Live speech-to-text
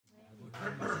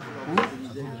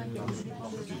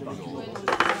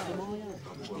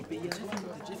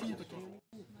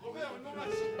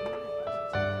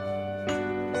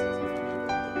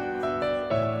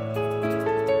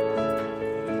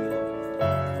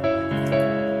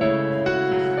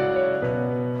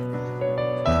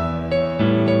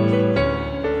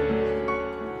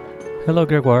Hello,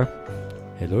 Gregoire.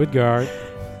 Hello, Edgar.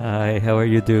 Hi, how are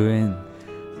you doing?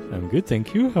 I'm good,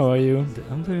 thank you. How are you?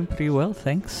 I'm doing pretty well,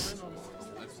 thanks.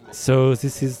 So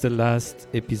this is the last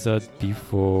episode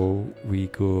before we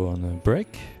go on a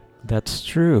break. That's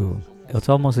true. It's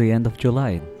almost the end of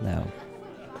July now.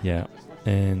 Yeah,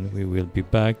 and we will be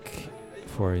back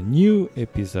for a new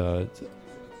episode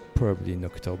probably in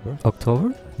October.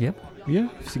 October? Yep. Yeah,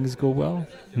 if things go well.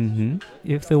 Mm-hmm.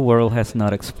 If the world has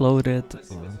not exploded.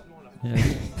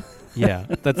 Yeah,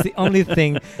 that's the only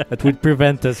thing that would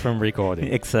prevent us from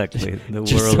recording. Exactly. The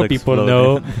Just world so people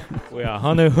exploded. know, we are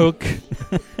on a hook.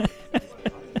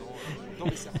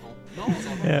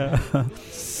 Yeah.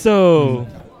 So,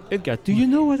 Edgar, do you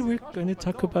know what we're going to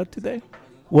talk about today?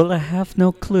 Well, I have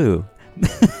no clue.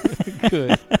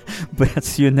 Good. But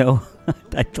as you know,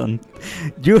 I don't.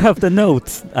 You have the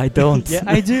notes. I don't. Yeah,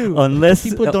 I do. Unless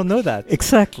People don't know that.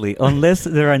 Exactly. Unless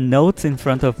there are notes in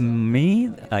front of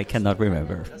me, I cannot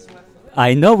remember.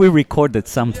 I know we recorded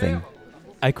something.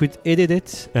 I could edit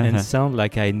it and Uh-huh. sound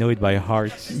like I know it by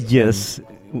heart. Yes.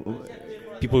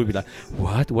 People would be like,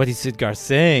 "What? What is Edgar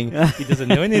saying? He doesn't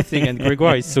know anything." And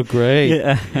Gregoire is so great.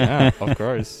 Yeah. Yeah, of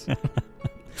course.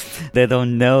 They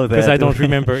don't know that. Because I don't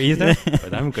remember either.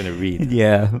 But I'm gonna read.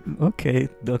 Yeah. Okay.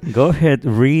 Go ahead.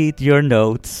 Read your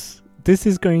notes. This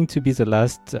is going to be the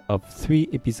last of 3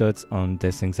 episodes on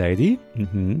death anxiety.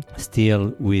 Mm-hmm.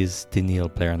 Still with Daniel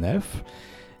Pleranev.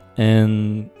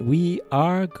 And we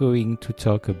are going to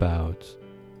talk about,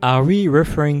 are we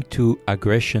referring to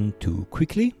aggression too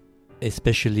quickly,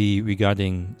 especially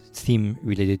regarding theme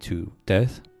related to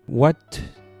death? What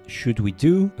should we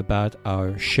do about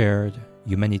our shared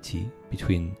humanity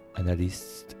between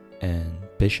analysts and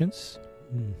patients?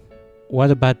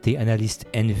 What about the analyst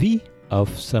envy of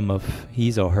some of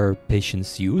his or her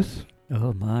patients' youth?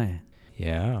 Oh my.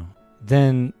 Yeah.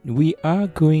 Then we are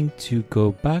going to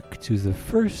go back to the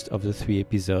first of the 3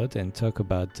 episodes and talk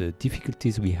about the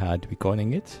difficulties we had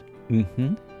recording it.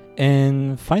 Mm-hmm.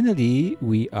 And finally,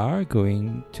 we are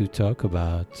going to talk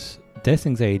about death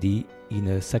anxiety in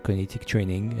a psychoanalytic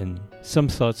training and some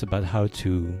thoughts about how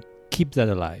to keep that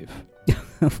alive.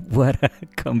 What a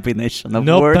combination of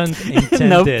No words. pun intended.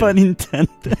 No pun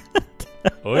intended.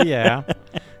 Oh yeah.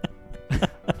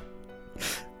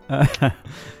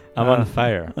 I'm on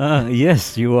fire.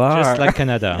 Yes, you are. Just like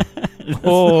Canada.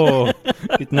 Oh,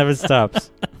 it never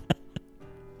stops.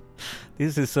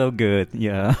 This is so good.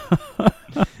 Yeah.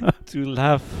 To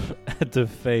laugh at the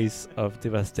face of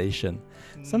devastation.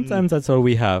 Sometimes that's all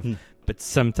we have, but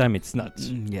sometimes it's not.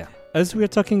 Yeah. As we're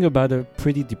talking about a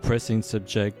pretty depressing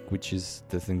subject, which is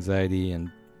death anxiety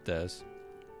and death,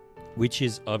 which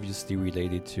is obviously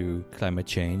related to climate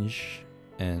change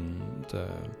and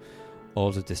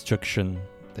all the destruction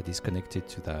that is connected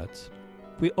to that,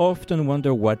 we often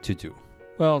wonder what to do.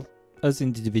 Well, as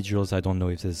individuals, I don't know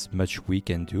if there's much we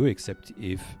can do, except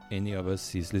if any of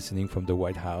us is listening from the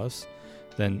White House,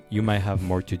 then you might have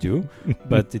more to do,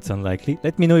 but it's unlikely.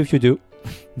 Let me know if you do.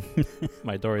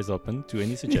 My door is open to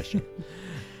any suggestion.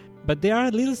 But there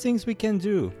are little things we can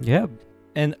do. Yeah.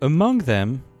 And among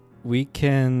them, we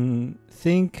can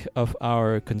think of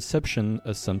our consumption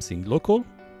as something local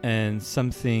and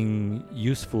something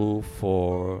useful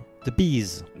for the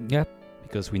bees. Yeah.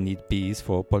 Because we need bees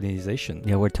for pollination.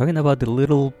 Yeah, we're talking about the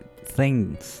little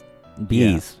things.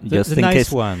 Bees. Yeah. Just the in nice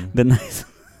case. one. The nice.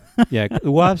 Yeah,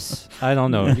 wasps, I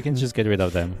don't know. You can just get rid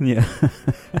of them. Yeah.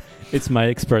 It's my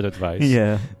expert advice.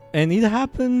 Yeah. And it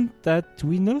happened that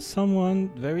we know someone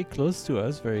very close to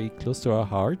us, very close to our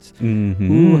hearts, Mm-hmm.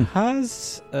 who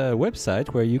has a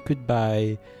website where you could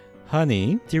buy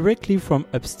honey directly from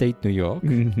upstate New York,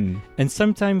 Mm-hmm. and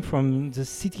sometimes from the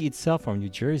city itself, from New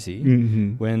Jersey,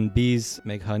 Mm-hmm. when bees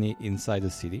make honey inside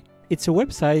the city. It's a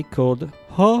website called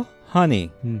Ho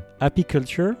Honey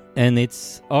Apiculture, and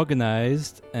it's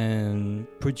organized and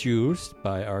produced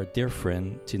by our dear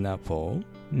friend Tina Paul.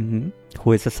 Mm-hmm.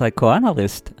 Who is a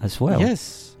psychoanalyst as well.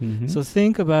 Yes. Mm-hmm. So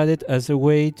think about it as a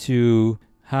way to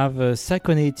have a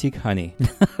psychoanalytic honey.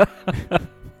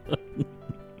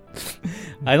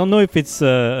 I don't know if it's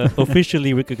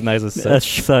officially recognized as as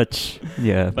such. such.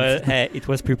 Yeah. But hey, it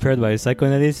was prepared by a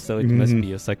psychoanalyst, so it must Mhm.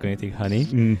 be a psychoanalytic honey.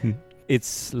 Mm-hmm.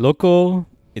 It's local,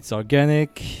 it's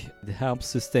organic, it helps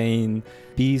sustain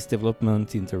bees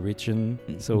development in the region.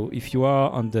 Mhm. So if you are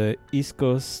on the East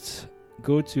Coast,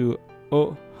 go to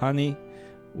Oh Honey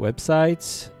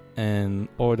website and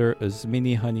order as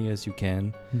many honey as you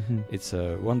can. Mm-hmm. It's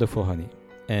a wonderful honey,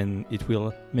 and it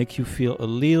will make you feel a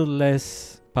little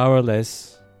less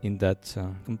powerless in that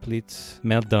complete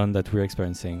meltdown that we're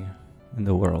experiencing In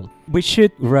the world. We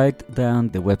should write down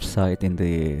the website in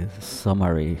the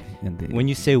summary. When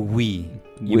you say we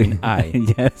mean I.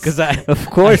 Yes. Because Of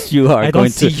course you are I going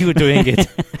don't see to. you doing it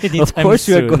anytime Of course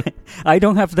you are soon. going. I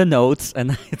don't have the notes,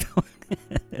 and I don't.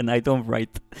 And I don't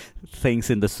write things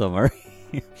in the summary.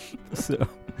 So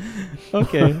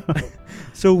Okay.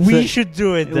 So we So should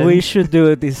do it then. we should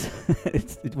do this.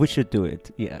 We should do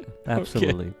it. Yeah,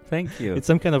 absolutely. Thank you. It's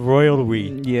some kind of royal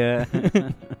we. Yeah.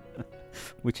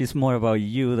 Which is more about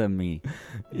you than me.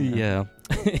 Yeah.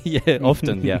 Yeah,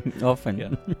 often, yeah. Often.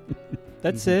 Yeah.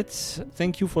 That's Mhm. it.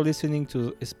 Thank you for listening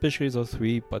to especially those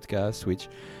 3 podcasts, which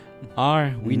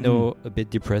are, we know, a bit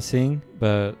depressing.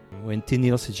 But when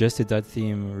Tinil suggested that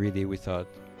theme, really, we thought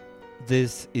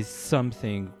this is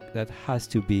something that has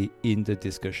to be in the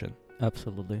discussion,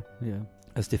 Absolutely. Yeah.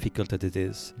 as difficult as it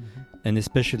is. And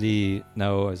especially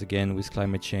now, as again, with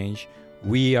climate change,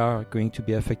 we are going to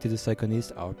be affected as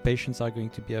psychonists. Our patients are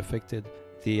going to be affected.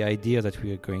 The idea that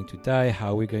we are going to die,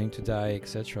 how we're going to die,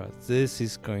 etc. This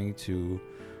is going to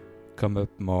come up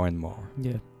more and more.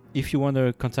 Yeah. If you want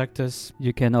to contact us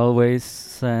You can always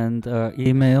send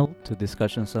email to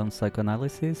discussions on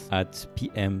psychoanalysis. at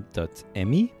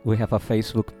pm.me, We have a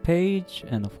Facebook page,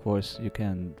 and of course, you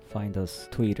can find us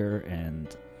Twitter and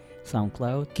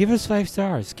SoundCloud. give us 5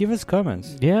 stars, give us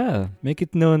comments. Yeah. Make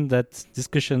it known that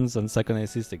discussions on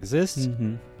psychoanalysis exist.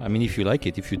 Mm-hmm. I mean, if you like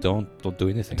it. If you don't do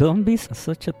anything. Don't be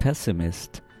such a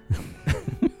pessimist.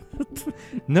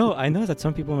 No, I know that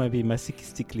some people might be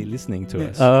masochistically listening to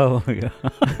us. Oh, yeah.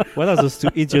 What are those 2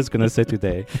 idiots going to say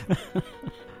today?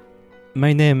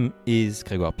 My name is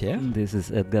Grégoire Pierre. This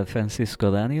is Edgar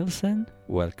Francisco Danielson.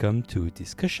 Welcome to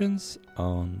Discussions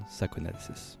on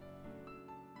Psychoanalysis.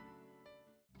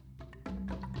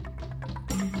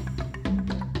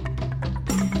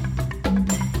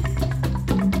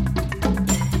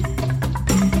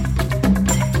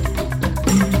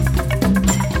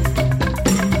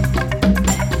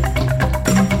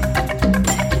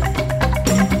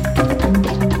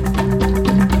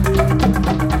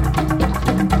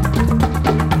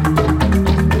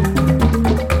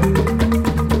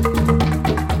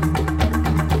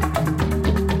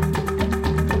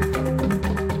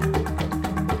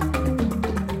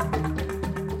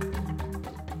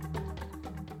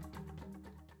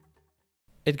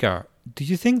 Edgar, do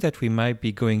you think that we might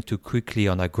be going too quickly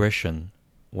on aggression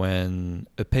when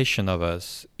a patient of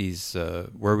us is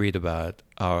worried about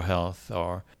our health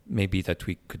or maybe that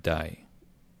we could die?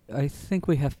 I think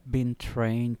we have been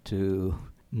trained to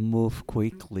move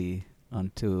quickly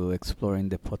onto exploring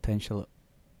the potential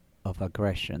of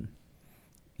aggression,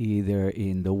 either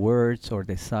in the words or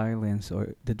the silence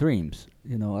or the dreams.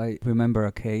 You know, I remember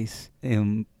a case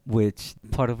in which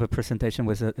part of a presentation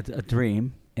was a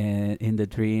dream, and in the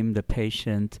dream the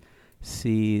patient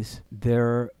sees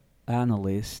their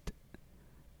analyst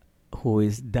who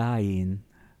is dyeing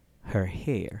her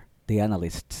hair, the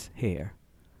analyst's hair.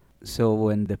 So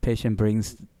when the patient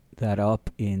brings that up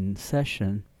in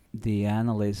session, the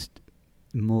analyst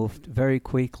moved very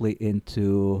quickly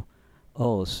into,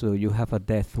 oh, so you have a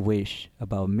death wish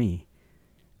about me.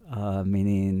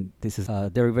 Meaning this is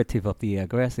a derivative of the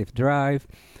aggressive drive.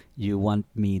 You want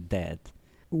me dead.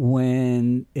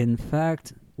 When in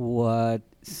fact what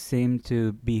seemed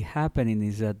to be happening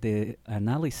is that the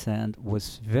analysand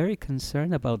was very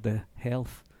concerned about the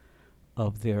health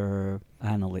of their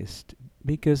analyst,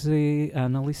 because the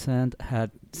analysand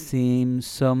had seen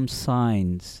some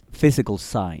signs, physical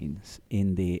signs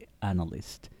in the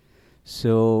analyst.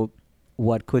 So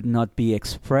what could not be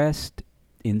expressed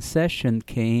in session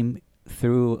came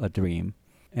through a dream.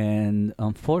 And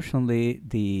unfortunately,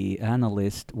 the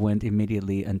analyst went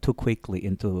immediately and too quickly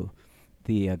into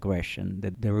the aggression.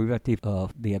 The derivative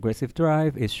of the aggressive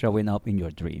drive is showing up in your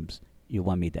dreams. You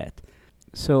want me dead.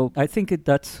 So I think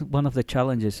that's one of the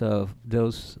challenges of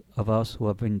those of us who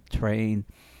have been trained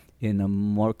in a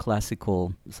more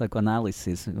classical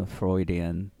psychoanalysis,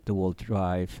 Freudian dual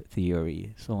drive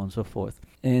theory, so on and so forth.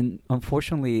 And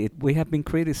unfortunately, we have been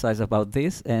criticized about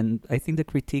this, and I think the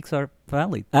critiques are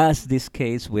valid, as this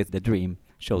case with the dream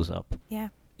shows up. Yeah.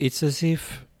 It's as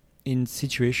if in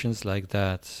situations like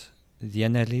that, the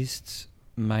analyst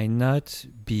might not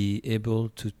be able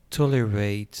to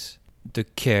tolerate the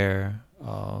care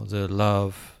or the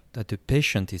love that the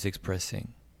patient is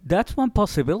expressing. That's one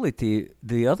possibility.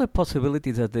 The other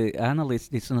possibility is that the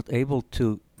analyst is not able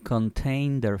to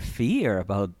contain their fear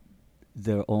about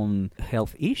their own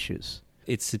health issues.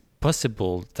 it's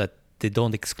possible that they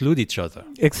don't exclude each other.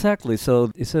 Exactly.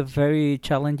 So it's a very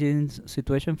challenging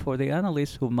situation for the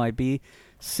analyst who might be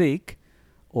sick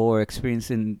or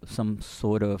experiencing some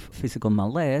sort of physical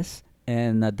malaise,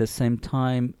 and at the same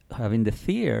time having the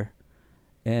fear,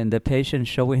 and the patient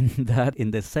showing that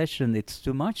in the session it's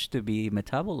too much to be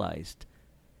metabolized.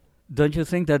 Don't you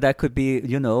think that could be,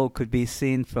 could be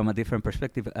seen from a different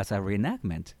perspective as a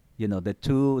reenactment?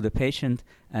 The patient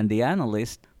and the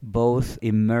analyst both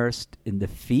immersed in the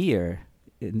fear,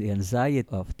 in the anxiety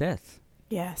of death.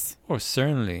 Yes. Oh,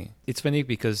 certainly. It's funny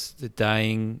because the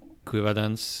dying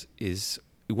equivalence is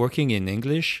working in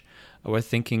English. I was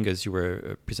thinking as you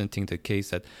were presenting the case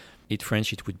that in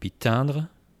French it would be teindre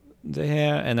the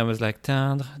hair, and I was like,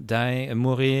 teindre, die,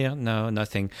 mourir, no,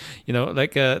 nothing.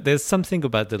 There's something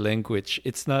about the language.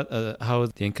 It's not how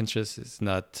the unconscious is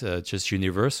not just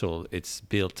universal. It's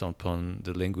built upon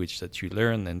the language that you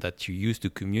learn and that you use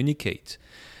to communicate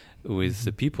with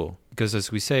the people. Because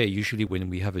as we say, usually when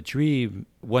we have a dream,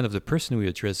 one of the person we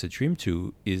address the dream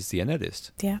to is the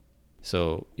analyst. Yeah.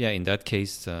 So, in that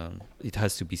case, it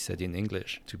has to be said in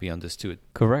English to be understood.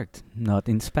 Correct. Not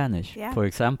in Spanish, for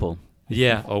example.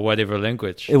 Yeah, or whatever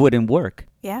language. It wouldn't work.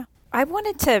 Yeah. I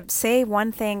wanted to say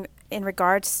one thing in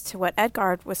regards to what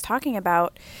Edgar was talking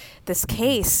about, this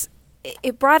case.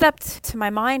 It brought up to my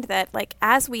mind that,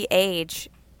 as we age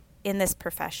in this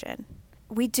profession,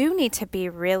 we do need to be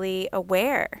really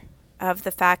aware of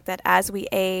the fact that as we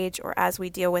age or as we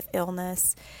deal with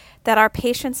illness, that our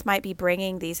patients might be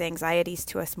bringing these anxieties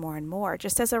to us more and more,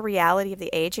 just as a reality of the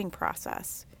aging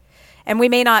process. And we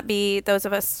may not be, those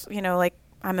of us,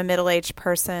 I'm a middle-aged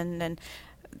person, and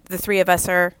the three of us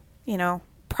are,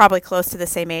 probably close to the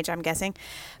same age, I'm guessing.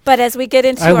 But as we get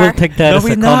into I will take that as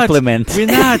a compliment. We're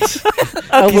not.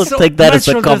 I will take that as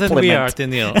a compliment. Than we are,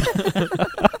 Tenniel.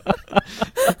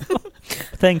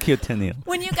 Thank you, Tenniel.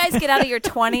 When you guys get out of your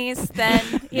 20s, then,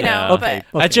 Okay.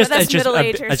 But I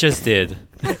just did.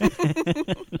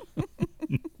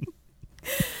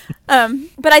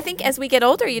 But I think as we get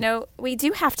older, we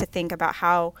do have to think about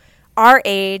how our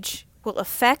age will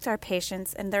affect our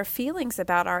patients and their feelings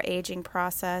about our aging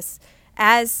process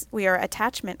as we are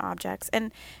attachment objects,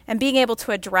 and being able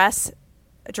to address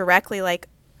directly,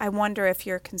 I wonder if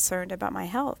you're concerned about my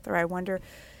health, or I wonder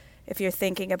if you're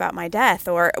thinking about my death,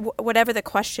 or whatever the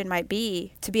question might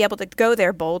be, to be able to go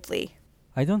there boldly.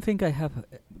 I don't think I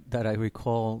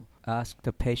recall asked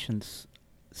the patients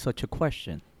such a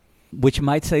question, which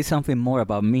might say something more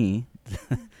about me.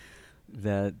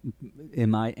 That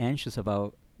am I anxious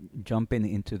about jumping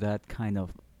into that kind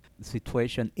of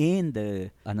situation in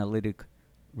the analytic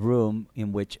room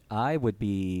in which I would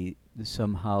be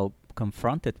somehow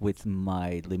confronted with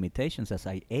my limitations as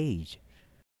I age?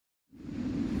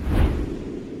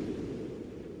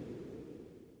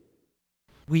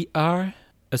 We are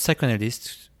a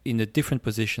psychoanalyst in a different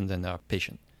position than our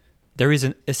patient. There is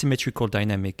an asymmetrical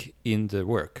dynamic in the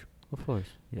work. Of course,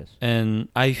 yes. And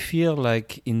I feel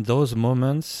like in those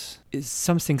moments,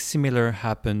 something similar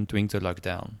happened during the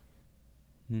lockdown.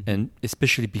 Mm-hmm. And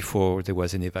especially before there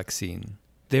was any vaccine.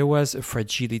 There was a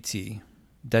fragility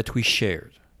that we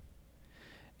shared.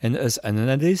 And as an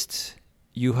analyst,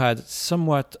 you had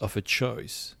somewhat of a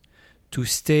choice to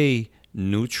stay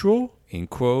neutral, in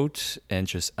quotes, and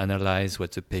just analyze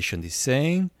what the patient is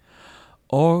saying,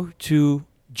 or to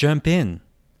jump in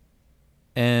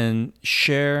and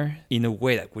share in a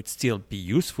way that would still be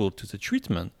useful to the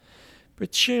treatment,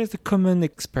 but share the common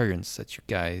experience that you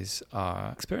guys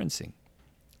are experiencing.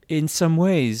 In some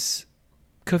ways,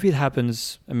 COVID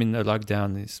happens, a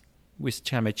lockdown is, with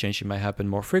climate change, it might happen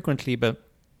more frequently, but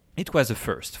it was a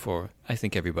first for, I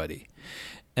think, everybody.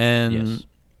 And yes.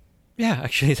 Yeah,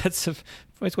 actually,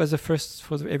 it was a first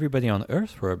for everybody on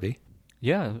Earth, probably.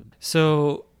 Yeah.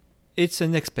 So it's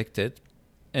unexpected,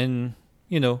 and,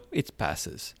 it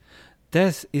passes.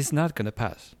 Death is not going to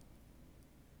pass.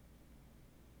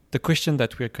 The question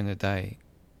that we're going to die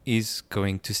is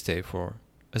going to stay for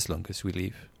as long as we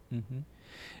live. Mm-hmm.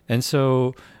 And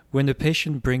so when the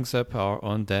patient brings up our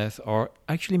own death, or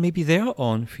actually maybe their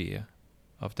own fear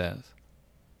of death,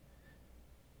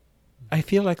 I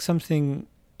feel like something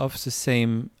of the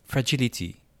same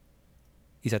fragility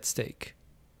is at stake.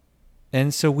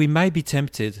 And so we might be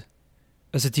tempted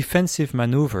as a defensive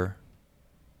maneuver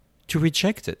to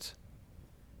reject it,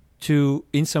 to,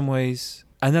 in some ways,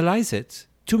 analyze it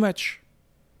too much,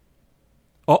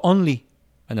 or only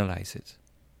analyze it,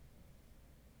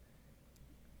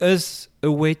 as a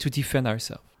way to defend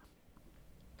ourselves.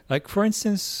 Like, for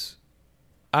instance,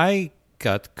 I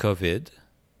got COVID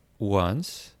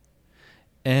once,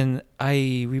 and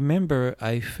I remember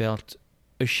I felt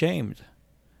ashamed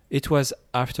It was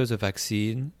after the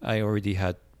vaccine. I already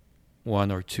had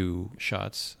 1 or 2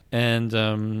 shots.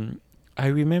 And I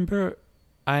remember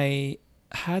I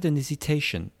had an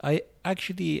hesitation. I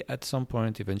actually, at some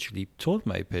point, eventually told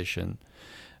my patient,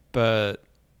 but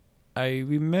I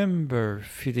remember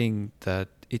feeling that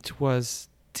it was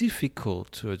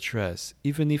difficult to address,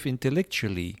 even if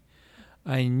intellectually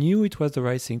I knew it was the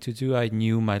right thing to do. I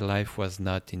knew my life was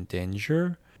not in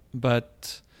danger,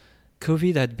 but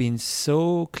COVID had been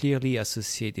so clearly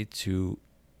associated to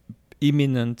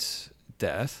imminent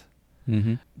death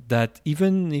that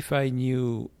even if I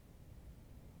knew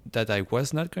that I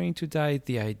was not going to die,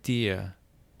 the idea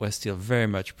was still very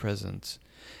much present.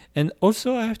 And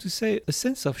also, I have to say, a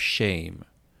sense of shame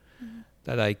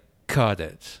that I caught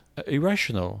it.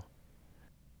 Irrational.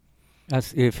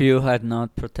 As if you had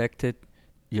not protected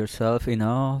yourself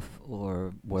enough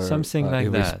or were something like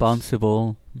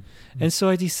irresponsible. And so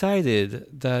I decided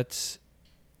that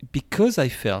because I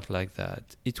felt like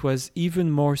that, it was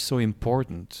even more so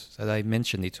important that I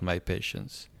mentioned it to my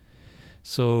patients.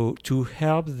 So to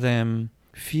help them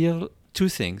feel 2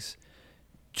 things.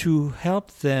 To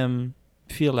help them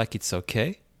feel like it's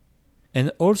okay.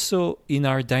 And also in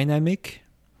our dynamic,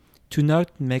 to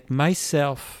not make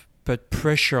myself put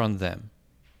pressure on them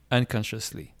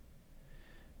unconsciously.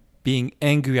 Being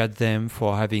angry at them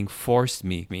for having forced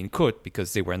me, in quote,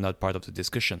 because they were not part of the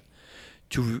discussion,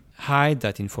 to hide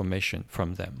that information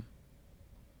from them.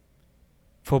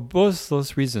 For both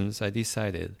those reasons, I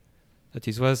decided that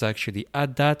it was actually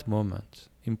at that moment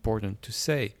important to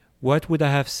say. What would I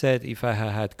have said if I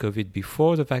had had COVID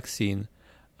before the vaccine?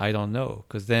 I don't know,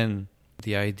 because then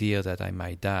the idea that I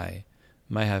might die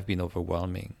might have been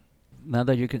overwhelming. Now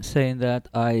that you can say that,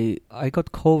 I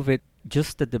got COVID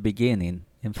just at the beginning.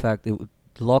 In fact,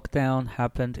 lockdown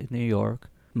happened in New York,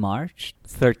 March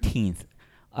 13th.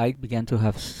 I began to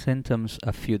have symptoms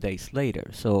a few days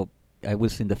later, so I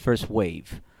was in the first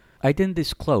wave. I didn't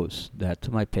disclose that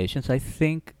to my patients, I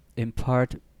think in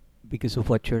part because of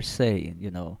what you're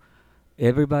saying,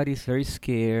 Everybody's very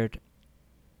scared,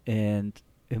 and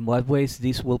in what ways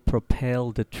this will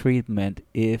propel the treatment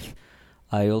if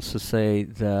I also say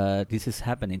that this is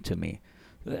happening to me.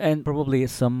 And probably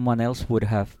someone else would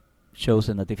have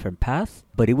chosen a different path,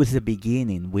 but it was the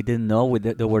beginning. We didn't know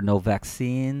there were no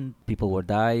vaccine, people were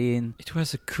dying. It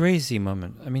was a crazy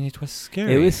moment. I mean, it was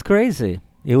scary. It was crazy.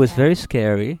 It was very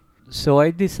scary. So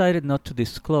I decided not to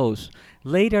disclose.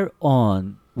 Later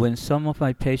on, when some of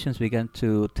my patients began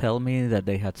to tell me that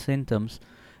they had symptoms,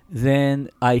 then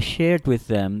I shared with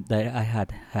them that I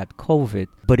had had COVID,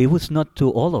 but it was not to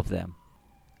all of them.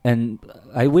 And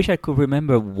I wish I could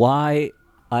remember why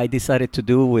I decided to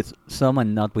do with some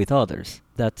and not with others.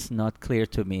 That's not clear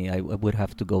to me. I would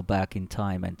have to go back in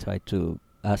time and try to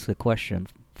ask a question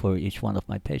for each one of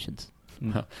my patients.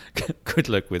 Well, good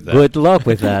luck with that. Good luck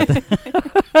with that.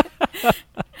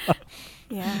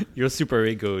 Yeah. Your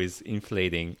superego is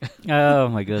inflating. Oh,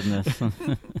 my goodness.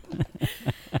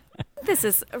 This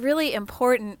is really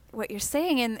important, what you're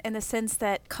saying, in the sense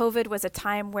that COVID was a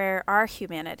time where our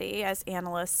humanity as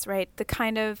analysts, right, the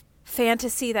kind of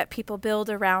fantasy that people build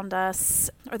around us,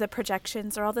 or the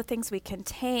projections, or all the things we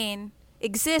contain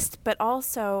exist, but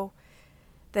also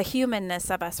the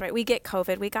humanness of us, right? We get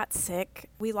COVID, we got sick,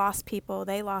 we lost people,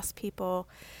 they lost people.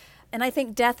 And I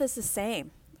think death is the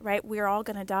same, right? We're all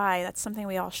going to die. That's something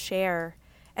we all share.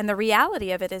 And the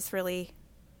reality of it is really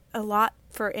a lot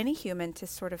for any human to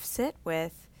sort of sit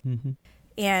with. Mm-hmm.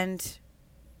 And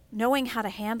knowing how to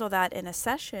handle that in a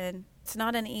session, it's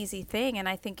not an easy thing. And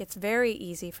I think it's very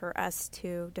easy for us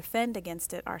to defend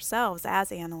against it ourselves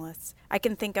as analysts. I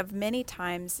can think of many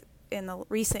times in the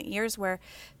recent years where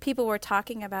people were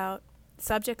talking about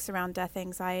subjects around death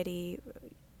anxiety,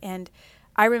 and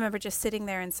I remember just sitting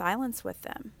there in silence with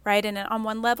them, right? And on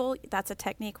one level, that's a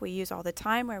technique we use all the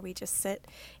time, where we just sit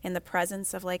in the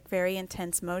presence of like very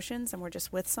intense motions and we're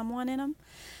just with someone in them.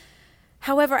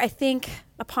 However, I think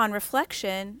upon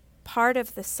reflection, part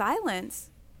of the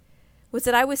silence was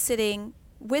that I was sitting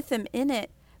with them in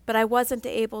it, but I wasn't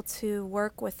able to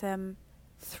work with them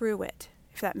through it,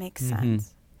 if that makes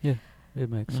sense. Yeah,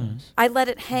 it makes sense. I let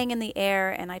it hang in the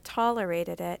air and I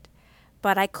tolerated it,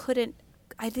 but I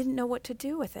didn't know what to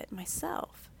do with it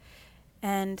myself.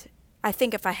 And I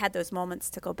think if I had those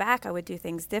moments to go back, I would do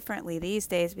things differently these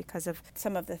days because of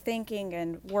some of the thinking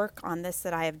and work on this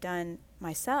that I have done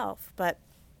myself. But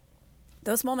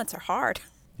those moments are hard.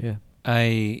 Yeah.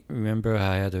 I remember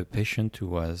I had a patient who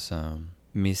was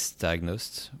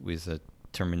misdiagnosed with a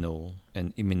terminal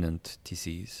and imminent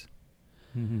disease.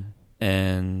 Mm-hmm.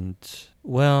 And,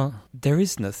 well, there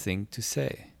is nothing to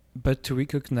say but to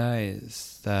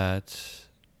recognize that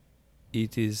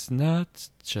it is not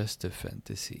just a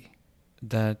fantasy.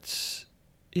 That,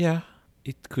 yeah,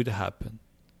 it could happen.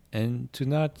 And to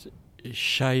not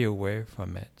shy away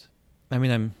from it. I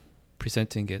mean, I'm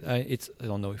presenting it. I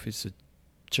don't know if it's a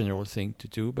general thing to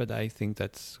do, but I think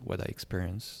that's what I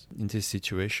experience in this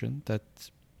situation. That,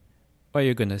 what are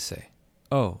you going to say?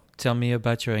 Oh, tell me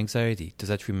about your anxiety. Does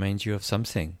that remind you of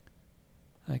something?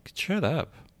 Like, shut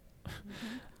up.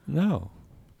 No,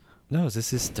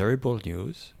 this is terrible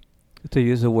news. To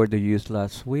use the word you used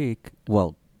last week,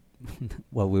 well,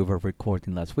 while we were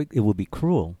recording last week, it would be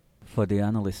cruel for the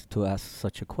analyst to ask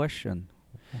such a question.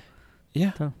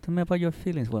 Yeah. Tell me about your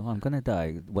feelings. Well, I'm going to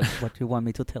die. What do you want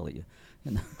me to tell you?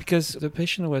 You know? Because the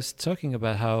patient was talking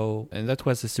about how, and that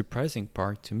was the surprising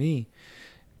part to me,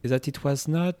 is that it was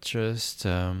not just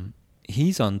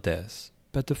he's on death,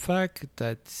 but the fact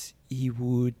that he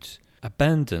would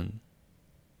abandon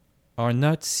or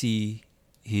not see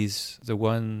the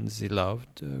ones he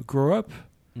loved grow up.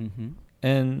 Mm-hmm.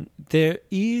 And there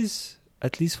is,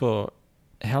 at least for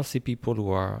healthy people who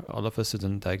are all of a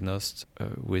sudden diagnosed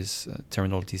with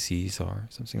terminal disease or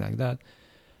something like that,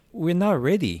 we're not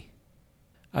ready.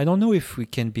 I don't know if we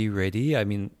can be ready. I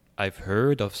mean, I've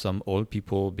heard of some old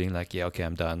people being like, yeah, okay,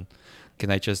 I'm done.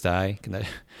 Can I just die? Can I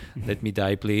let me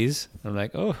die, please? I'm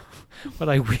like, oh, but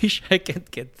I wish I can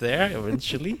get there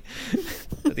eventually.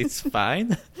 But it's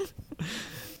fine.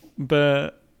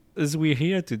 But as we're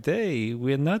here today,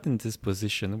 we're not in this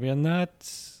position. We are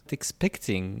not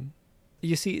expecting.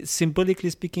 You see,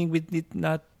 symbolically speaking, we did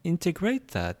not integrate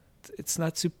that. It's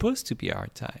not supposed to be our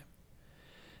time.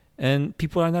 And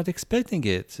people are not expecting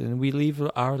it. And we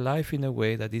live our life in a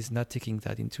way that is not taking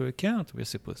that into account. We're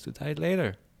supposed to die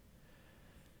later.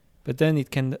 But then it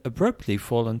can abruptly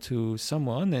fall onto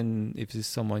someone. And if this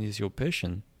someone is your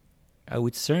patient, I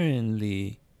would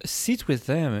certainly sit with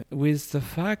them with the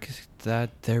fact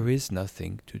that there is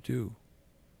nothing to do.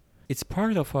 It's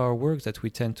part of our work that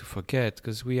we tend to forget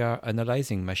because we are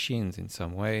analyzing machines in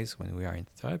some ways when we are in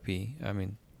therapy. I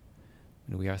mean,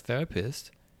 when we are therapists.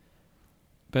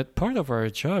 But part of our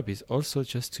job is also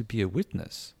just to be a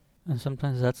witness. And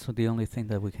sometimes that's the only thing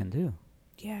that we can do.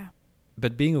 Yeah.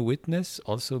 But being a witness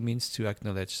also means to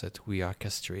acknowledge that we are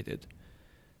castrated,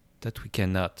 that we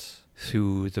cannot,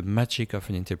 through the magic of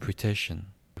an interpretation,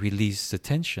 release the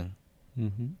tension.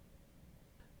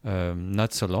 Mm-hmm.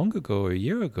 Not so long ago, a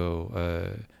year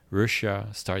ago, Russia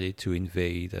started to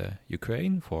invade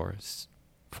Ukraine for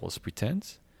false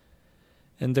pretense.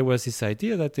 And there was this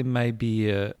idea that there might be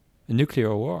a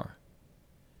nuclear war.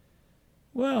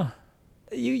 Well,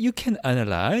 you can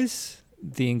analyze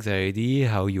the anxiety,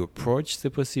 how you approach the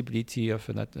possibility of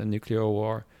a nuclear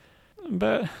war.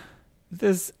 But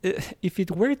if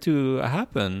it were to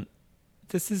happen,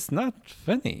 this is not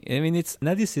funny. I mean,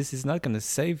 analysis is not going to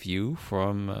save you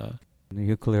from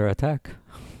nuclear attack.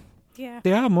 Yeah.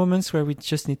 There are moments where we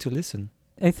just need to listen.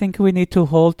 I think we need to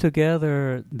hold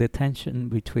together the tension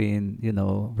between,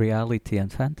 reality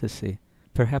and fantasy.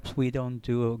 Perhaps we don't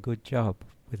do a good job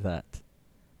with that.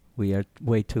 We are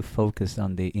way too focused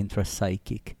on the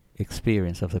intrapsychic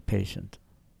experience of the patient.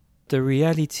 The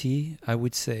reality, I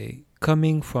would say,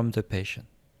 coming from the patient.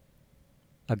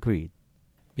 Agreed.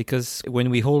 Because when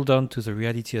we hold on to the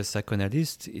reality as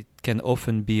psychoanalysts, it can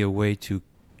often be a way to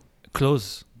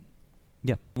close.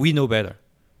 Yeah. We know better.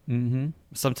 Mm-hmm.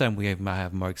 Sometimes we might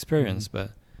have more experience,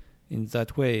 but in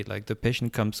that way, like the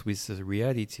patient comes with the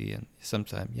reality, and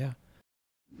sometimes, yeah.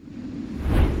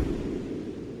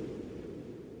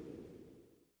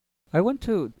 I want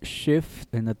to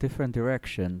shift in a different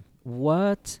direction.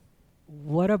 What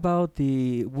about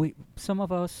some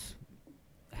of us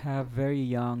have very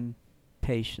young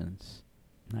patients,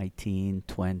 19,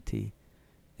 20,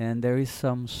 and there is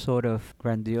some sort of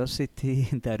grandiosity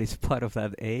that is part of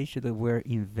that age, that we're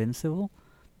invincible.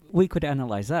 We could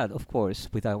analyze that, of course,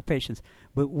 with our patients.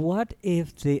 But what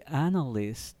if the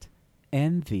analyst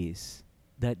envies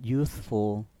that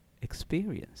youthful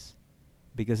experience?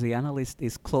 Because the analyst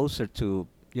is closer to,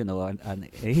 an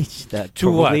age that to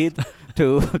probably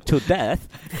what? to death.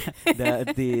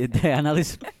 the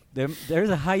analyst, there is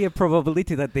a higher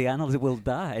probability that the analyst will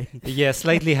die. Yeah,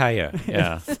 slightly higher.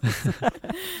 Yeah.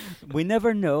 We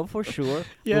never know for sure.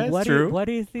 Yeah, but it's true. What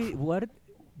is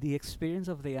the experience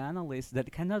of the analyst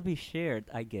that cannot be shared,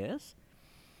 I guess?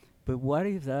 But what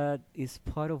if that is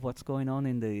part of what's going on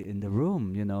in the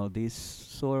room? This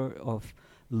sort of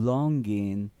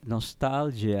longing,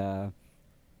 nostalgia,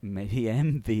 maybe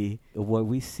envy, what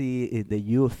we see in the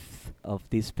youth of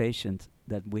these patients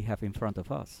that we have in front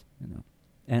of us.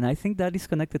 And I think that is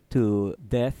connected to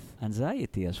death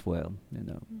anxiety as well.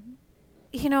 Mm-hmm.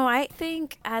 I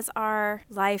think as our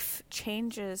life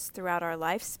changes throughout our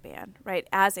lifespan, right,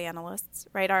 as analysts,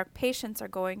 right, our patients are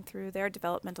going through their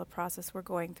developmental process, we're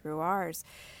going through ours.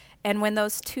 And when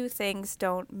those two things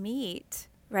don't meet,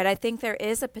 right, I think there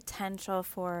is a potential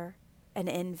for an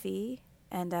envy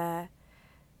and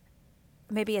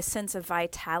maybe a sense of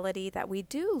vitality that we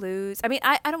do lose. I mean,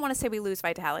 I don't want to say we lose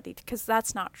vitality because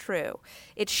that's not true.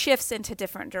 It shifts into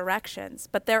different directions,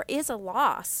 but there is a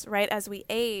loss, right, as we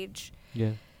age.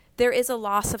 Yeah. There is a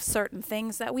loss of certain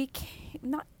things that we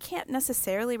can't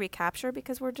necessarily recapture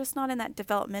because we're just not in that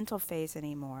developmental phase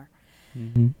anymore.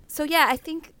 Mm-hmm. So yeah, I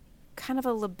think kind of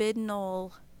a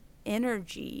libidinal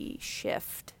energy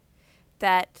shift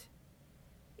that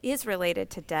is related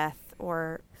to death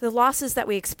or the losses that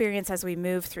we experience as we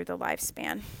move through the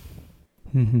lifespan.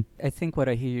 Mm-hmm. I think what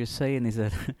I hear you saying is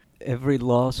that every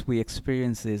loss we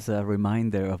experience is a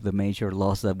reminder of the major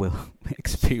loss that we'll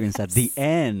experience at the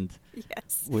end,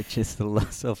 Yes. which is the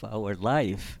loss of our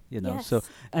life, Yes. So,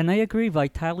 and I agree,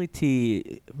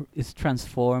 vitality is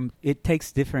transformed. It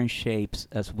takes different shapes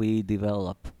as we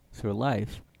develop through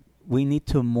life. We need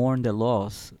to mourn the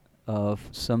loss of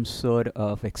some sort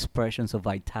of expressions of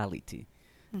vitality.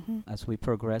 Mm-hmm. As we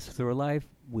progress through life,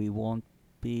 we won't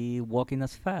be walking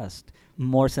as fast,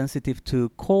 more sensitive to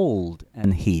cold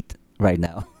and heat right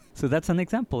now. So that's an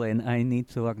example, and I need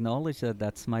to acknowledge that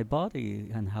that's my body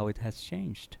and how it has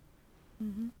changed.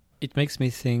 Mm-hmm. It makes me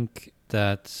think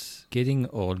that getting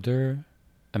older,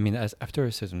 I mean, after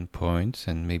a certain point,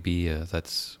 and maybe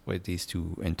that's what it is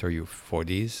to enter your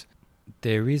 40s,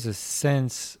 there is a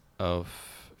sense of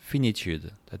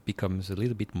finitude that becomes a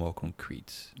little bit more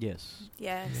concrete. Yes.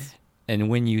 Yes. And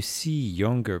when you see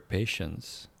younger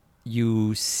patients,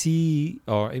 you see,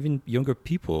 or even younger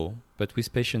people, but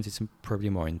with patients it's probably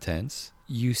more intense,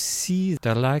 you see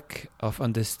the lack of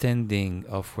understanding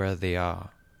of where they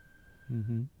are.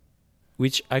 Mm-hmm.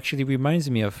 Which actually reminds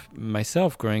me of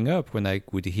myself growing up when I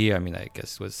would hear, I mean, I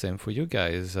guess it was the same for you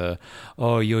guys,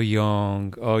 oh, you're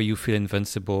young, oh, you feel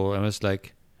invincible. I was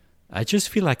like, I just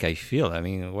feel like I feel. I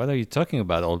mean, what are you talking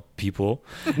about, old people?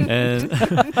 And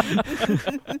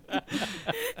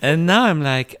and now I'm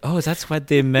like, oh, that's what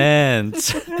they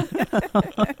meant.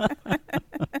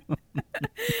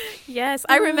 Yes,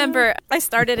 I remember I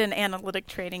started in analytic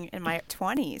training in my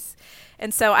 20s.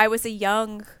 And so I was a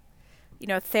young,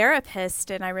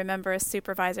 therapist, and I remember a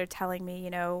supervisor telling me,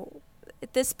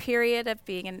 at this period of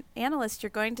being an analyst, you're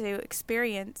going to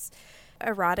experience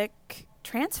erotic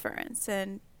transference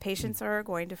and patients are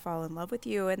going to fall in love with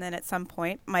you. And then at some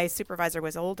point, my supervisor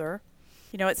was older.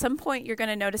 At some point you're going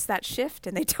to notice that shift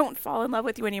and they don't fall in love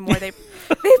with you anymore. They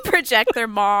project their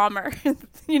mom or,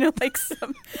 like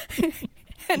some,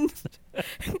 and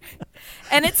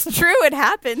it's true. It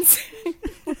happens.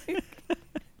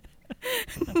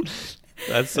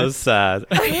 That's so sad.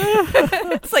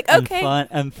 It's like, okay.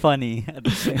 And funny at the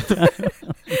same time.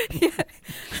 Yeah.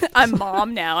 I'm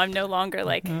mom now. I'm no longer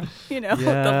like, the Yeah.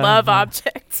 love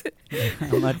object.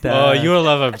 I'm a dad. Oh, you're a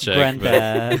love object.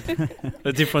 Granddad. But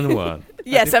a different one.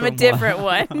 Yes, I'm a different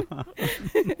one.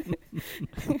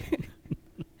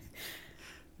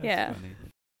 Yeah. Funny.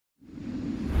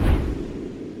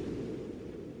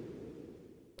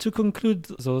 To conclude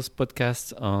those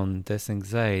podcasts on death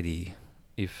anxiety,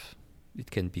 if it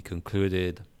can be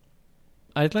concluded,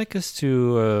 I'd like us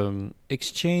to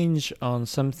exchange on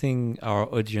something our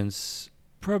audience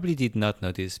probably did not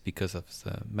notice because of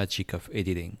the magic of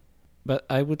editing. But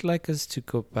I would like us to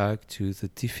go back to the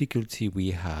difficulty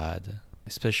we had,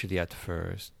 especially at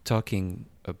first, talking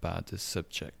about the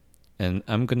subject. And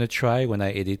I'm going to try when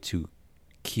I edit to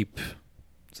keep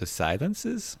the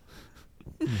silences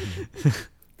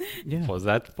Yeah. for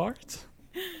that part.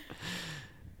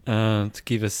 To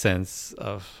give a sense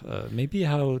of maybe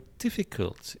how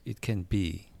difficult it can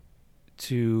be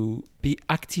to be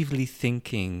actively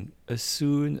thinking as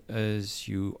soon as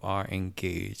you are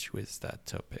engaged with that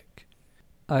topic.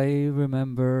 I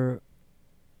remember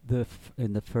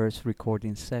in the first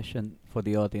recording session for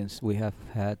the audience, we have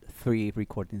had 3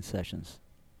 recording sessions.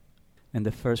 And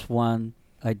the first one,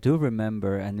 I do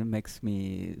remember, and it makes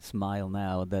me smile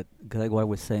now, that Grégoire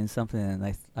was saying something, and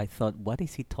I thought, what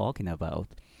is he talking about?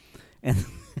 And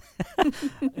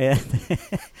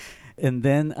and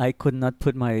then I could not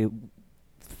put my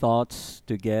thoughts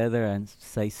together and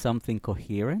say something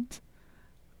coherent.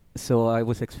 So I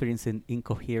was experiencing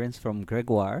incoherence from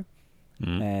Grégoire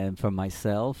and from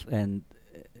myself, and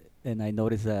I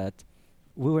noticed that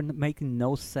we were making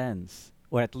no sense,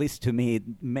 or at least to me, it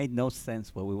made no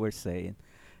sense what we were saying.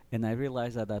 And I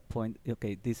realized at that point,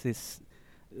 okay, this is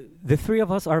the three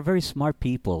of us are very smart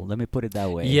people. Let me put it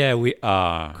that way. Yeah, we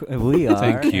are. We are.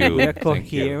 Thank you. We are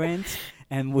Thank you. coherent,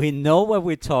 and we know what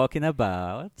we're talking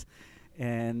about.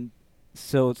 And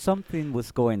so something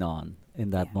was going on in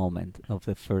that Yeah. moment of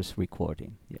the first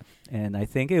recording. Yeah. And I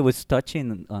think it was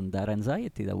touching on that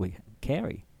anxiety that we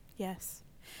carry. Yes.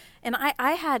 And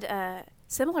I had a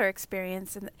similar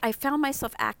experience, and I found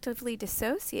myself actively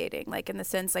dissociating, like in the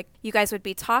sense, like you guys would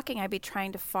be talking, I'd be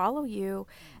trying to follow you,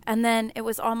 and then it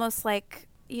was almost like,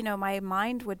 you know, my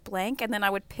mind would blank, and then I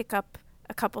would pick up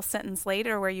a couple sentences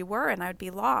later where you were, and I would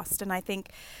be lost. And I think,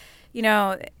 you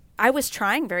know, I was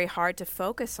trying very hard to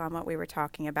focus on what we were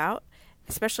talking about,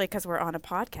 especially because we're on a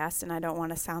podcast, and I don't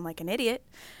want to sound like an idiot.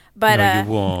 But No, you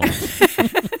won't.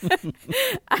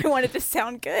 I wanted to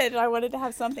sound good. I wanted to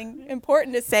have something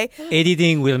important to say.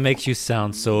 Editing will make you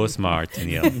sound so smart,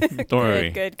 Neil. Don't worry.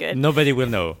 Good. Nobody will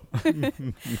know. It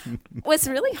was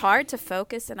really hard to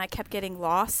focus, and I kept getting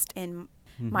lost in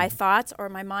my thoughts, or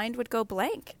my mind would go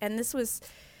blank. And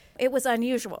it was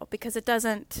unusual because it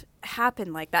doesn't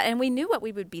happen like that. And we knew what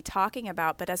we would be talking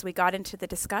about, but as we got into the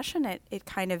discussion, it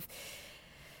kind of,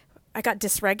 I got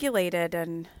dysregulated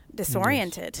and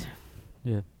disoriented.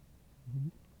 Yeah.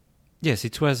 Yes,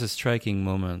 it was a striking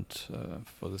moment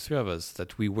for the three of us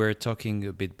that we were talking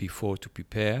a bit before to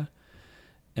prepare.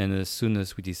 And as soon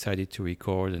as we decided to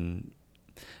record and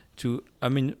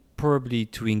probably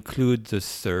to include the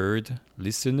third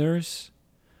listeners,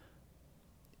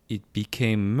 it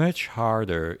became much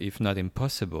harder, if not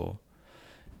impossible,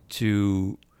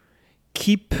 to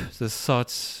keep the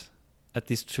thoughts, at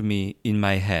least to me, in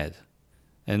my head.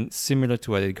 And similar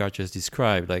to what Edgar just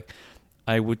described, like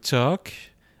I would talk,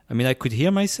 I could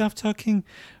hear myself talking,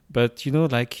 but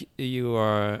like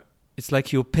it's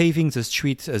like you're paving the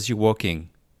street as you're walking.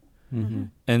 Mm-hmm.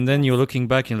 And then you're looking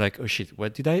back and like, oh shit,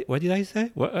 what did I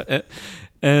say?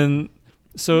 And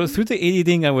so through the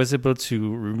editing, I was able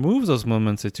to remove those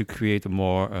moments and to create a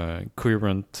more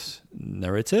coherent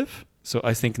narrative. So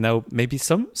I think now maybe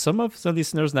some of the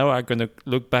listeners now are going to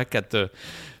look back at the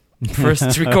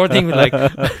first recording like,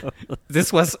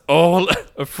 this was all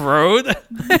a fraud.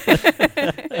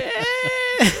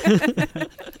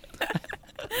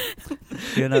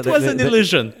 It was an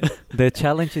illusion. The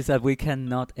challenge is that we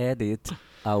cannot edit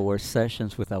our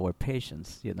sessions with our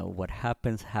patients. What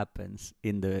happens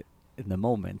in the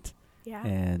moment. Yeah.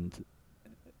 And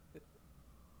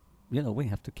we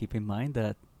have to keep in mind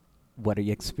that what we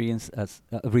experience as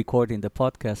recording the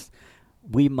podcast,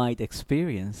 we might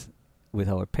experience with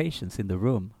our patients in the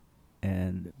room,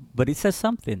 but it says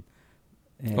something.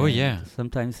 Oh yeah.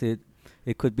 Sometimes it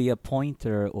could be a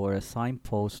pointer or a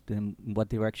signpost in what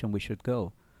direction we should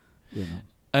go.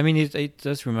 It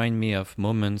does remind me of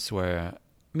moments where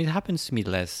it happens to me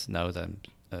less now that I'm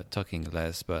talking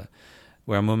less, but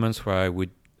where moments where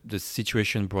the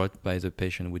situation brought by the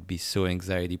patient would be so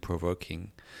anxiety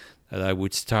provoking that I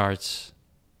would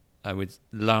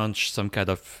launch some kind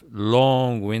of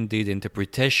long-winded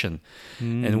interpretation.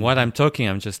 And while I'm talking,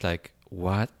 I'm just like,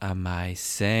 what am I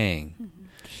saying?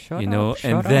 Shut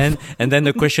Shut up. And then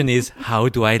the question is, how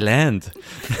do I land?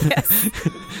 Yes.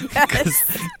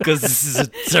 Because this is a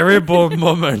terrible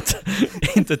moment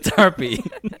in the therapy.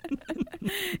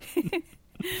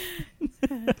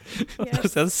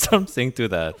 Yes. There's something to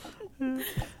that.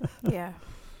 Yeah.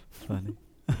 Funny.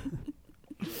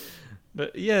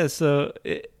 But yeah, so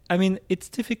it's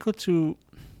difficult to.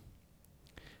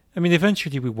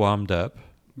 Eventually we warmed up,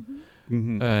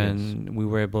 Mm-hmm. and we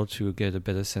were able to get a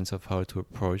better sense of how to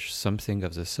approach something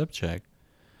of the subject.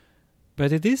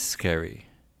 But it is scary,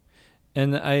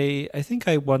 and I think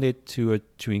I wanted to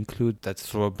include that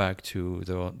throwback to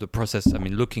the process.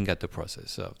 Looking at the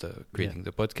process of creating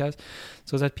the podcast,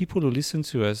 so that people who listen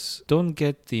to us don't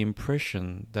get the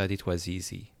impression that it was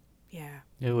easy. Yeah.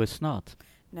 It was not.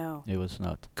 No. It was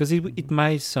not. Because it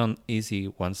might sound easy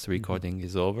once the recording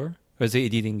is over, or the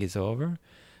editing is over,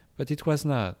 but it was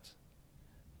not.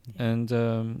 Yeah.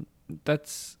 And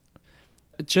that's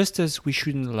just as we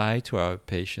shouldn't lie to our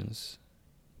patients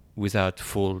without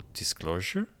full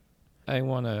disclosure. I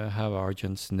want to have our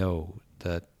audience know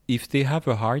that if they have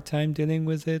a hard time dealing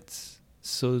with it,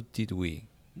 so did we.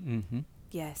 Mm-hmm.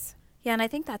 Yes. Yeah, and I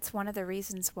think that's one of the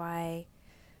reasons why,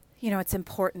 it's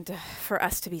important for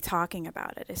us to be talking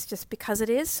about it. It's just because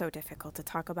it is so difficult to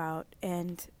talk about.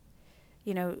 And,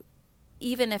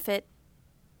 even if it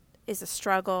is a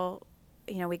struggle,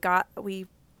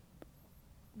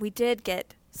 we did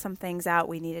get some things out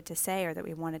we needed to say or that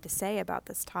we wanted to say about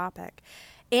this topic.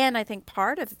 And I think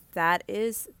part of that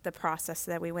is the process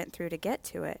that we went through to get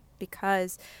to it,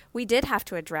 because we did have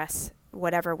to address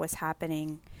whatever was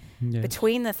happening Yes.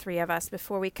 between the three of us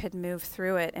before we could move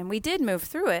through it. And we did move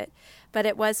through it, but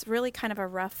it was really kind of a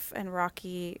rough and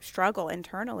rocky struggle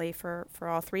internally for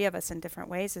all three of us in different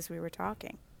ways as we were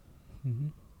talking. Mm-hmm.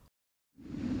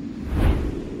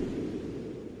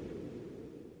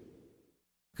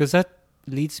 Because that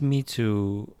leads me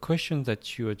to a question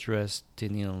that you addressed,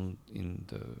 Daniel, in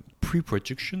the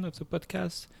pre-production of the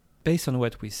podcast. Based on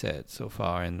what we said so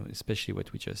far, and especially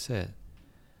what we just said,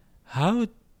 how,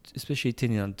 especially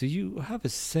Daniel, do you have a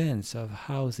sense of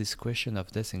how this question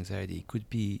of death anxiety could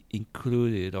be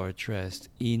included or addressed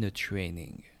in a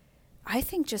training? I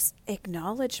think just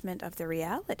acknowledgement of the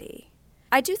reality.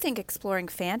 I do think exploring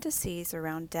fantasies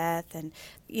around death and,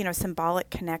 symbolic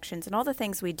connections and all the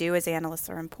things we do as analysts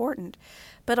are important,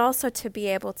 but also to be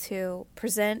able to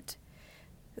present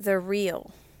the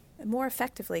real more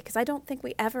effectively, because I don't think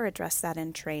we ever address that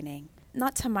in training,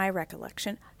 not to my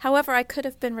recollection. However, I could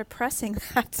have been repressing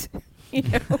that,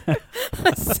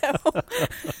 So,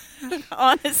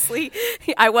 honestly,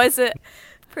 I was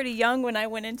pretty young when I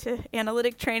went into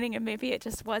analytic training, and maybe it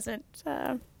just wasn't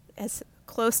as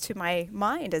close to my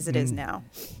mind as it is now.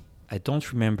 I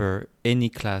don't remember any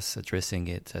class addressing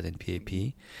it at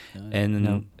NPAP.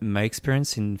 And my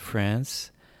experience in France,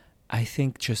 I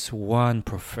think just one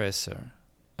professor,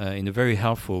 in a very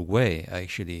helpful way,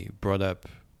 actually brought up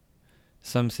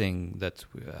something that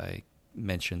I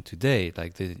mentioned today,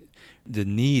 like the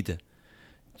need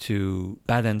to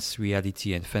balance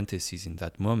reality and fantasies in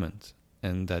that moment,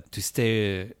 and that to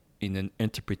stay in an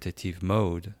interpretative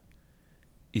mode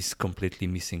is completely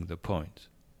missing the point.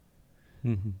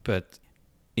 Mm-hmm. But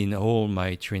in all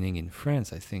my training in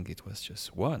France, I think it was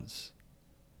just once.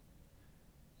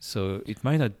 So it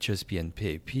might not just be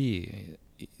NPAP.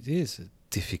 It is a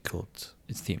difficult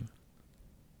theme.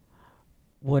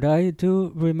 What I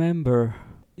do remember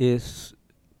is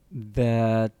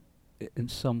that in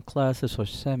some classes or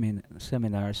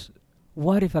seminars,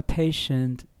 what if a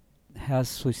patient has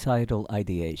suicidal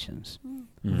ideations?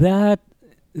 Mm.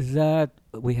 That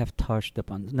we have touched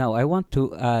upon. Now, I want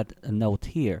to add a note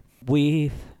here.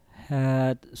 We've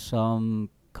had some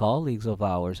colleagues of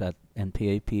ours at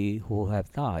NPAP who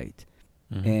have died.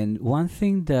 Mm-hmm. And one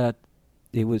thing that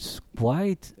it was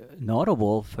quite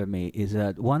notable for me is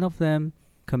that one of them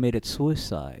committed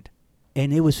suicide.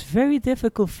 And it was very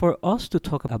difficult for us to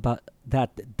talk about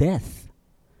that death.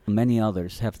 Many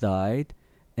others have died,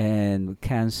 and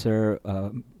cancer,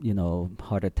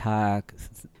 heart attack.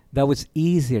 That was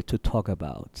easier to talk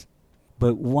about.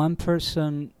 But one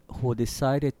person who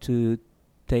decided to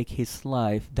take his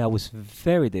life, that was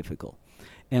very difficult.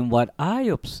 And what I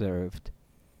observed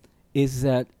is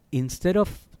that instead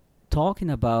of talking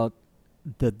about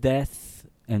the death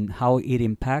and how it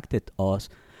impacted us,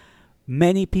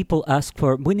 many people ask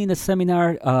for, we need a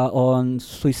seminar on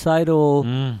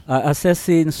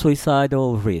assessing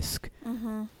suicidal risk.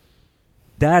 Mm-hmm.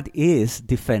 That is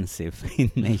defensive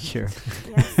in nature.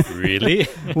 Yes. Really?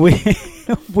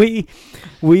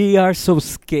 we are so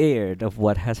scared of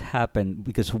what has happened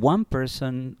because one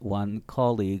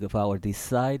colleague of ours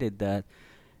decided that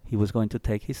he was going to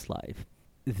take his life,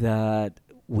 that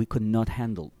we could not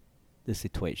handle the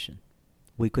situation.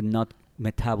 We could not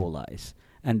metabolize.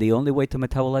 And the only way to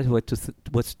metabolize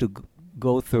was to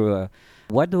go through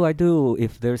what do I do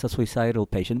if there's a suicidal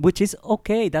patient? Which is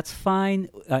okay, that's fine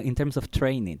in terms of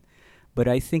training. But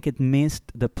I think it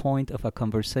missed the point of a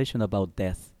conversation about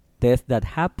death. Death that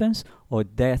happens or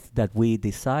death that we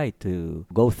decide to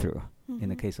go through in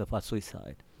the case of a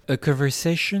suicide. A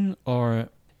conversation, or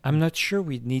I'm not sure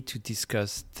we need to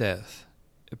discuss death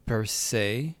per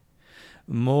se,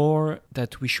 more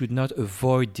that we should not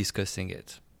avoid discussing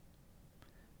it.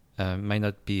 Might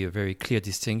not be a very clear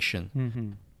distinction.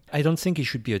 Mm-hmm. I don't think it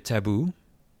should be a taboo,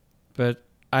 but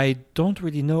I don't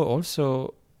really know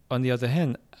also, on the other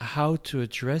hand, how to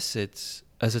address it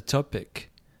as a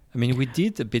topic. I mean, we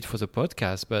did a bit for the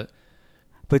podcast,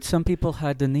 but some people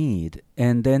had the need,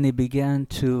 and then it began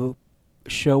to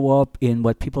show up in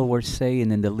what people were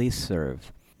saying in the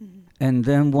listserv. Mm-hmm. And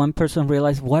then one person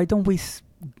realized, why don't we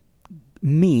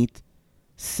meet,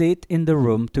 sit in the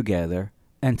room together,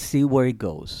 and see where it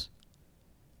goes?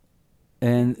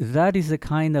 And that is the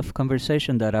kind of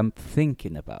conversation that I'm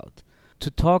thinking about. To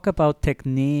talk about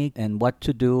technique and what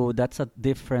to do, that's a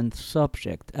different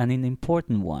subject and an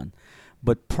important one.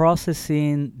 But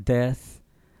processing death,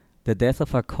 the death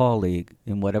of a colleague,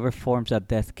 in whatever forms that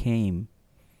death came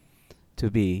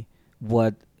to be,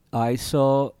 what I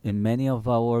saw in many of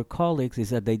our colleagues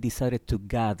is that they decided to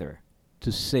gather,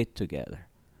 to sit together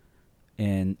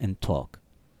and talk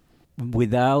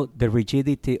without the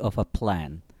rigidity of a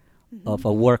plan, of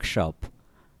a workshop.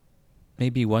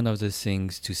 maybe one of the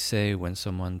things to say when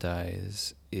someone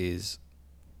dies is,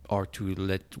 or to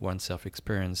let oneself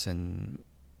experience, and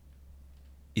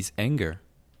is anger.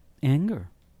 Anger.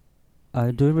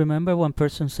 I do remember one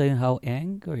person saying how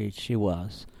angry she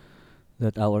was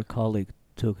that our colleague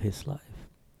took his life.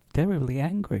 Terribly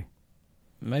angry.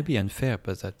 Maybe unfair,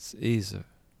 but that is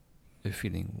a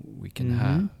feeling we can Mhm.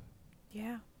 have.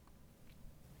 Yeah.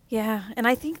 Yeah, and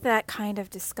I think that kind of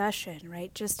discussion,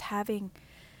 right, just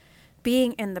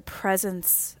being in the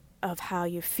presence of how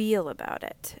you feel about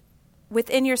it,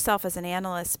 within yourself as an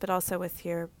analyst, but also with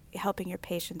helping your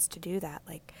patients to do that.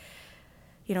 Like,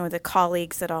 the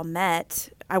colleagues that all met,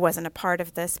 I wasn't a part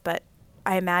of this, but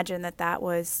I imagine that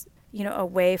was, a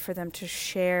way for them to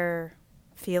share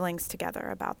feelings together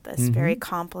about this very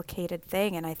complicated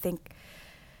thing. And I think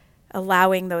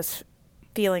allowing those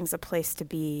feelings a place to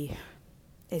be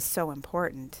is so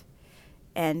important.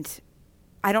 And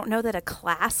I don't know that a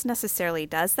class necessarily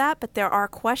does that, but there are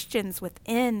questions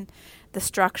within the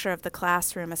structure of the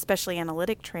classroom, especially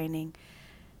analytic training,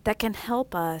 that can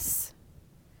help us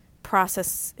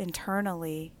process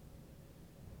internally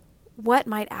what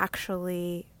might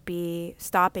actually be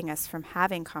stopping us from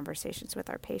having conversations with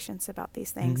our patients about these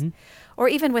things, or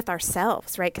even with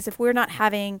ourselves, right? Because if we're not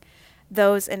having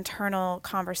those internal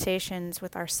conversations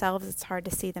with ourselves, it's hard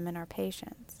to see them in our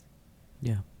patients.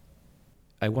 Yeah.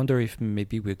 I wonder if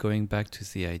maybe we're going back to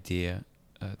the idea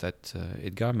that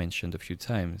Edgar mentioned a few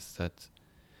times, that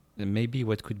maybe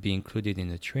what could be included in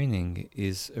the training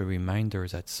is a reminder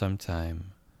that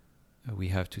sometime we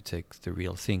have to take the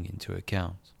real thing into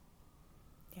account.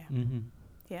 Yeah. Mm-hmm.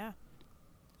 Yeah.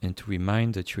 And to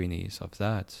remind the trainees of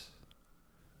that,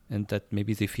 and that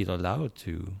maybe they feel allowed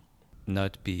to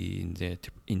not be in the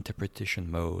interpretation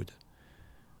mode.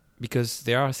 Because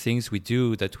there are things we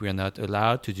do that we are not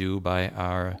allowed to do by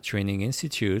our training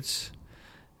institutes,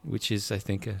 which is, I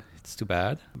think, it's too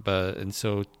bad. And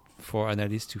so for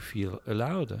analysts to feel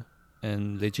allowed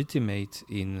and legitimate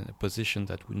in a position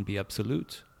that wouldn't be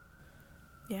absolute.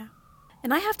 Yeah.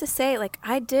 And I have to say,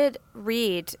 I did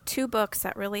read 2 books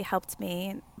that really helped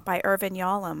me by Irvin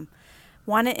Yalom.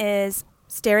 One is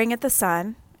Staring at the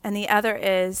Sun, and the other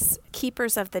is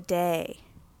Keepers of the Day.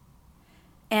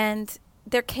 And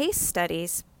they're case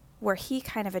studies where he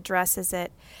kind of addresses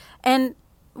it. And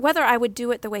whether I would do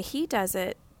it the way he does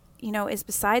it, is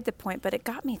beside the point, but it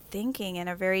got me thinking in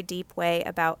a very deep way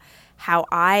about how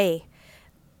I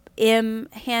am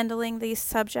handling these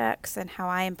subjects and how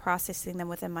I am processing them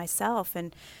within myself.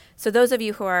 And so those of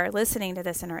you who are listening to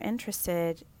this and are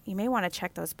interested, you may want to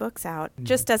check those books out,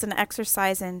 just as an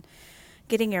exercise in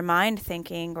getting your mind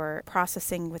thinking or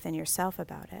processing within yourself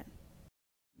about it.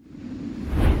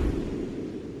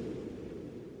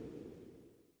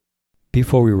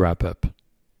 Before we wrap up,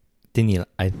 Daniel,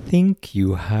 I think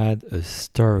you had a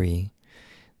story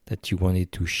that you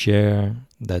wanted to share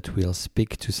that will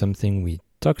speak to something we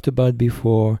talked about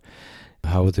before,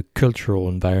 how the cultural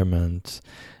environment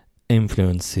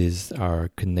influences our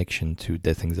connection to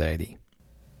death anxiety.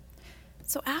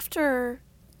 So after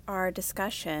our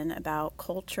discussion about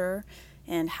culture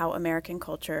and how American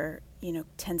culture,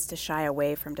 tends to shy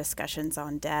away from discussions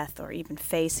on death or even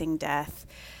facing death,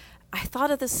 I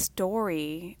thought of the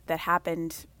story that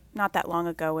happened not that long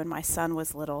ago when my son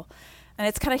was little. And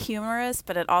it's kind of humorous,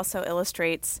 but it also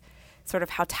illustrates sort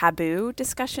of how taboo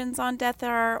discussions on death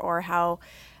are, or how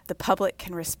the public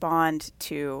can respond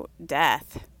to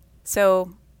death.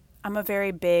 So I'm a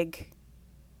very big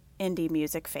indie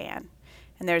music fan.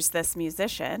 And there's this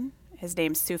musician, his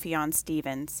name's Sufjan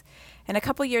Stevens. And a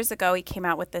couple years ago, he came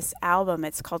out with this album.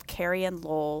 It's called Carrie and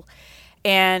Lowell.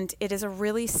 And it is a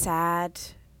really sad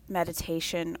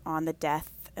meditation on the death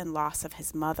and loss of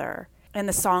his mother. And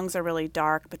the songs are really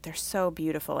dark, but they're so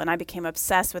beautiful. And I became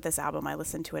obsessed with this album. I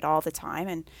listened to it all the time.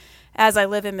 And as I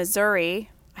live in Missouri,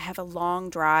 I have a long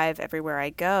drive everywhere I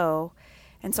go.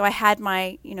 And so I had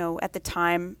my, at the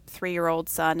time, 3-year-old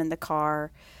son in the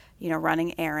car,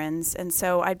 running errands. And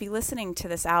so I'd be listening to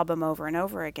this album over and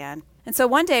over again. And so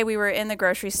one day we were in the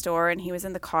grocery store and he was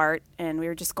in the cart and we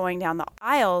were just going down the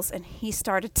aisles and he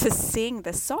started to sing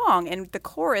the song. And the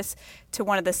chorus to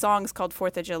one of the songs called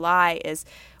 4th of July is,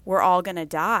 "We're all gonna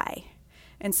die."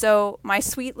 And so my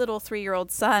sweet little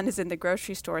 3-year-old son is in the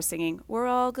grocery store singing, "We're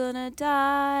all gonna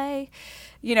die,"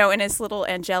 in his little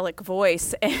angelic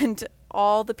voice. And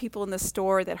all the people in the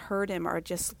store that heard him are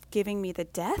just giving me the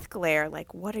death glare,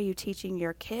 like, what are you teaching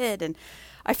your kid? And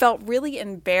I felt really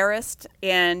embarrassed,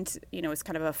 and, it's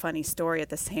kind of a funny story at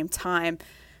the same time,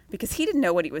 because he didn't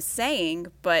know what he was saying,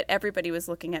 but everybody was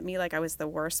looking at me like I was the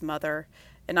worst mother,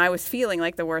 and I was feeling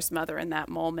like the worst mother in that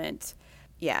moment.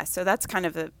 yeah, so that's kind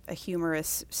of a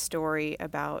humorous story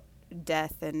about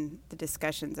death and the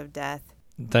discussions of death.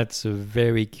 That's a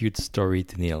very cute story,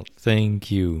 Tennille. Thank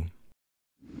you.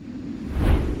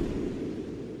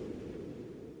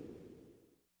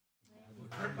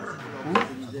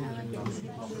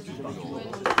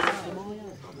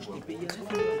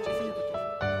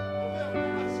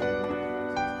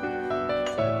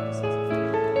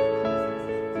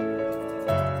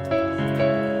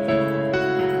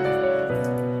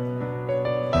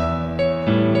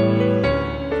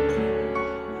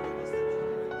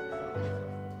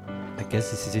 I guess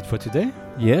this is it for today.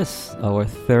 Yes, our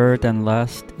third and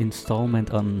last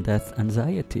installment on death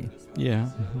anxiety. Yeah.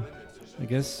 I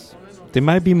guess there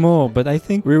might be more, but I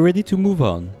think we're ready to move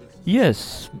on.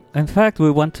 Yes, in fact, we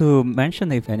want to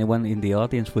mention if anyone in the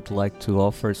audience would like to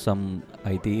offer some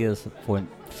ideas for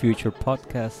future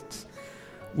podcasts,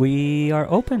 we are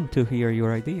open to hear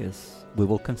your ideas. We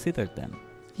will consider them.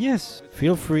 Yes,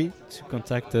 feel free to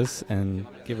contact us and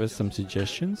give us some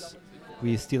suggestions.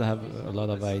 We still have a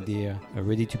lot of ideas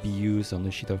ready to be used on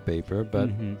a sheet of paper, but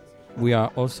we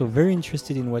are also very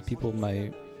interested in what people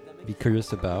might be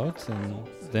curious about, and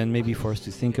then maybe for us to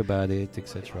think about it,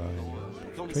 etc.,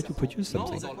 and try to produce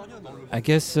something. I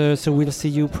guess so. We'll see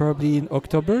you probably in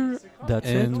October. That's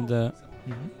and it.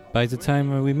 By the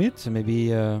time we meet,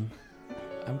 maybe I'm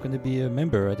going to be a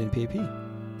member at NPAP.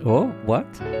 Oh, what?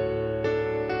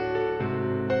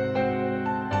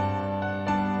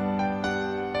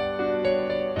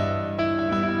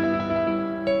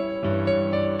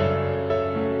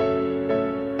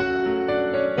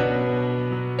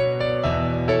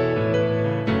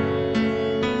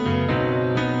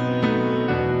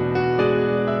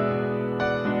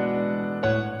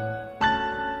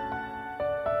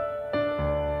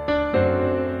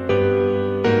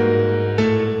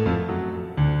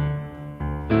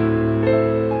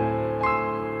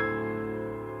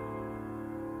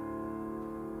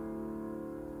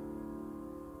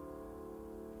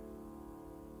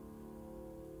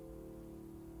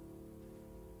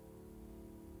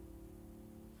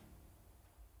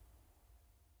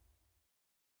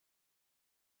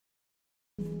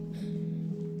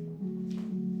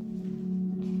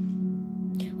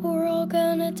 We're all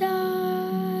gonna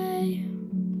die.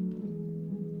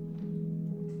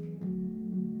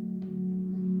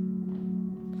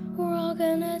 We're all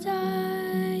gonna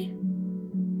die.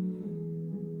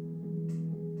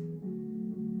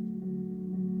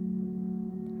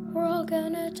 We're all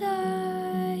gonna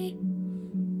die.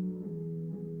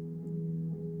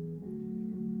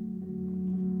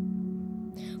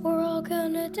 We're all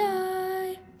gonna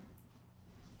die.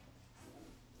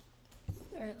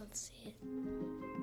 Alright, let's see it.